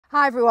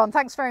Hi everyone,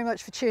 thanks very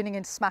much for tuning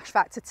in to Smash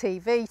Factor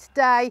TV.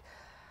 Today,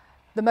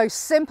 the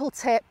most simple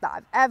tip that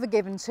I've ever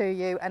given to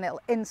you, and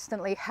it'll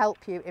instantly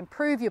help you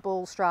improve your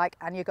ball strike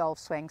and your golf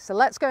swing. So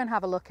let's go and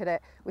have a look at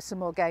it with some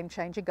more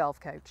game-changing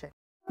golf coaching.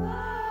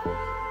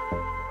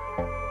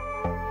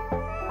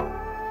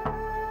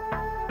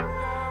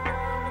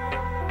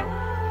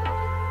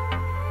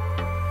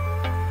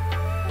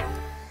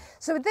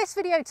 So with this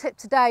video tip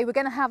today, we're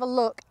going to have a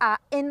look at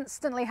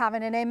instantly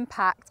having an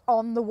impact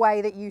on the way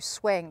that you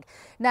swing.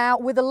 Now,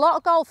 with a lot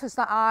of golfers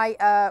that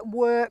I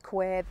work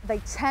with, they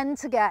tend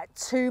to get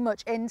too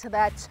much into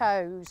their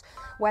toes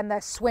when they're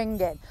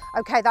swinging.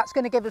 Okay, that's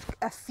going to give us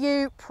a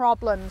few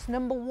problems.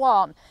 Number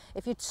one,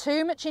 if you're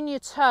too much in your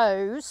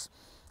toes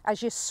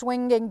as you're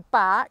swinging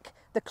back,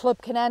 the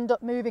club can end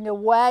up moving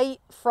away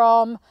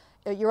from,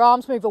 your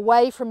arms move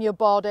away from your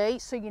body.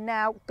 So you're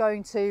now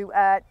going to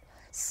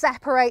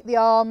separate the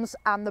arms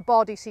and the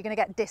body, so you're going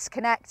to get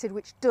disconnected,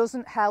 which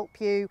doesn't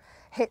help you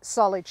hit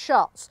solid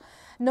shots.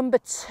 Number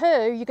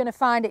two, you're going to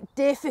find it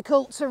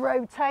difficult to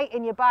rotate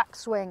in your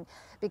backswing,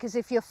 because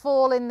if you're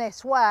falling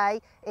this way,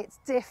 it's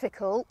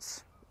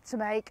difficult to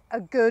make a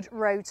good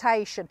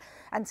rotation.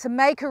 And to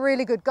make a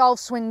really good golf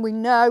swing, we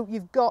know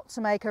you've got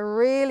to make a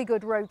really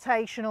good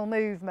rotational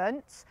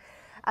movement.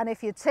 And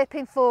if you're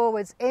tipping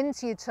forwards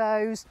into your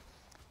toes,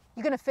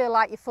 you're going to feel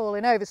like you're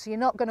falling over, so you're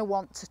not going to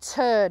want to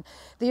turn.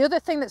 The other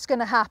thing that's going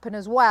to happen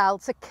as well,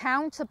 to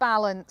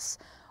counterbalance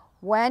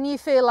when you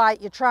feel like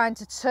you're trying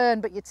to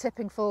turn but you're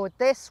tipping forward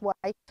this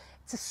way,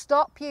 to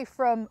stop you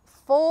from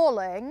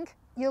falling,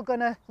 you're going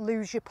to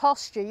lose your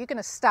posture. You're going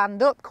to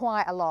stand up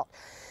quite a lot.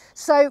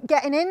 So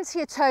getting into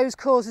your toes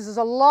causes us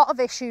a lot of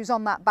issues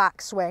on that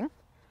backswing.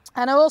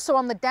 And also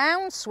on the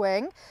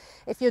downswing,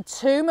 if you're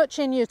too much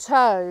in your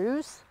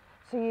toes,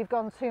 so you've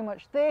gone too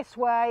much this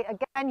way,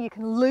 again, you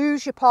can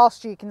lose your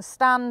posture, you can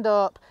stand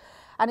up,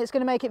 and it's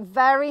going to make it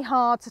very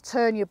hard to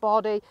turn your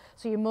body.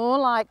 So you're more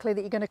likely that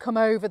you're going to come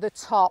over the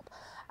top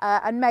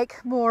and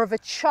make more of a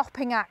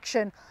chopping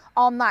action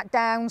on that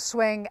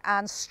downswing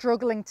and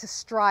struggling to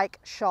strike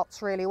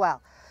shots really well.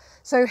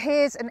 So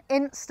here's an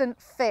instant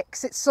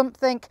fix. It's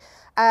something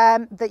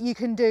that you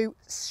can do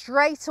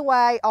straight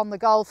away on the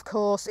golf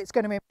course. It's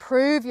going to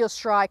improve your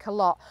strike a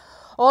lot.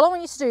 All I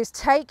want you to do is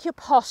take your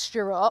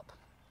posture up.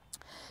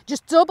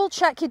 Just double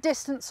check your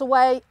distance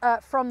away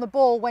from the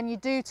ball when you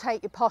do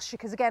take your posture,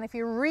 because again, if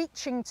you're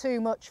reaching too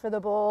much for the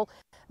ball,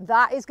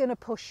 that is going to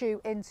push you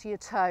into your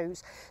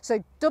toes.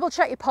 So double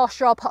check your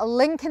posture. I'll put a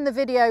link in the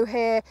video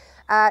here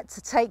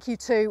to take you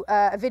to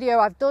a video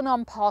I've done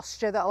on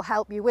posture that will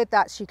help you with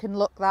that, so you can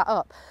look that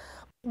up.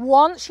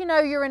 Once you know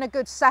you're in a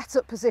good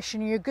setup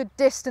position, you're a good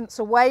distance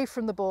away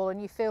from the ball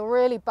and you feel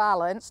really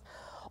balanced,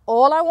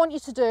 all I want you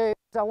to do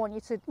is I want you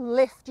to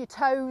lift your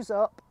toes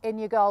up in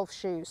your golf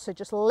shoes. So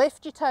just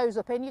lift your toes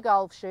up in your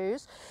golf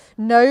shoes.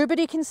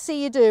 Nobody can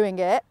see you doing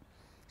it,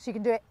 so you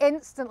can do it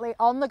instantly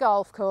on the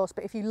golf course.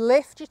 But if you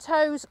lift your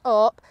toes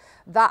up,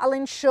 that'll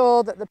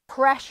ensure that the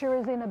pressure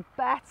is in a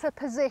better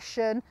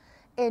position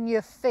in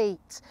your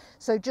feet.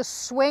 So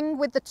just swing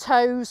with the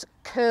toes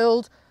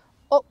curled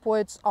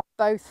upwards on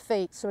both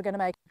feet. So we're going to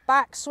make a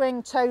back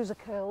swing, toes are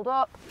curled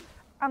up,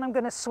 and I'm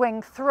going to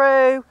swing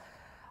through.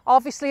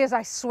 Obviously, as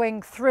I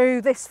swing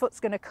through, this foot's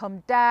going to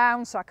come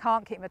down, so I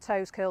can't keep my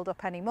toes curled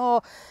up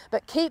anymore.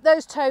 But keep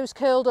those toes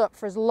curled up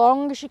for as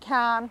long as you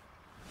can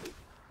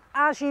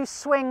as you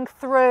swing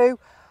through.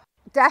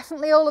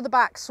 Definitely all of the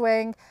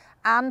backswing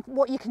and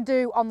what you can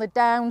do on the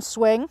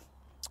downswing.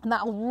 And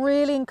that will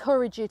really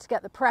encourage you to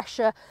get the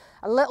pressure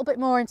a little bit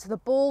more into the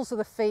balls of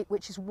the feet,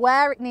 which is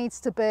where it needs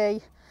to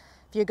be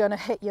if you're going to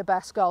hit your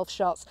best golf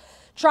shots.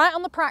 Try it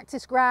on the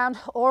practice ground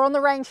or on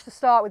the range to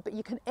start with, but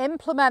you can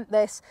implement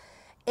this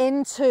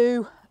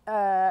into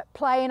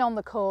playing on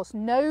the course.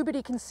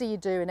 Nobody can see you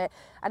doing it,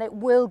 and it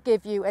will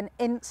give you an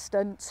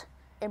instant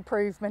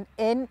improvement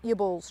in your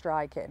ball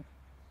striking.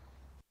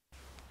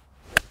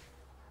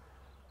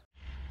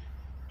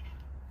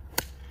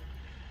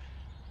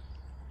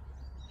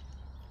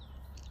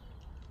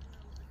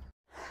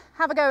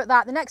 Have a go at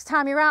that. The next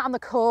time you're out on the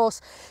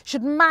course,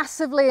 should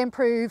massively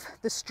improve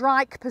the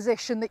strike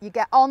position that you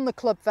get on the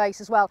club face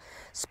as well,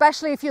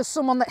 especially if you're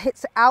someone that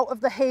hits it out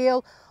of the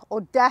heel, or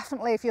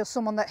definitely if you're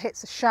someone that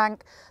hits a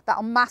shank.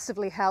 That'll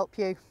massively help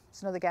you.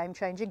 It's another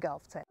game-changing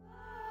golf tip.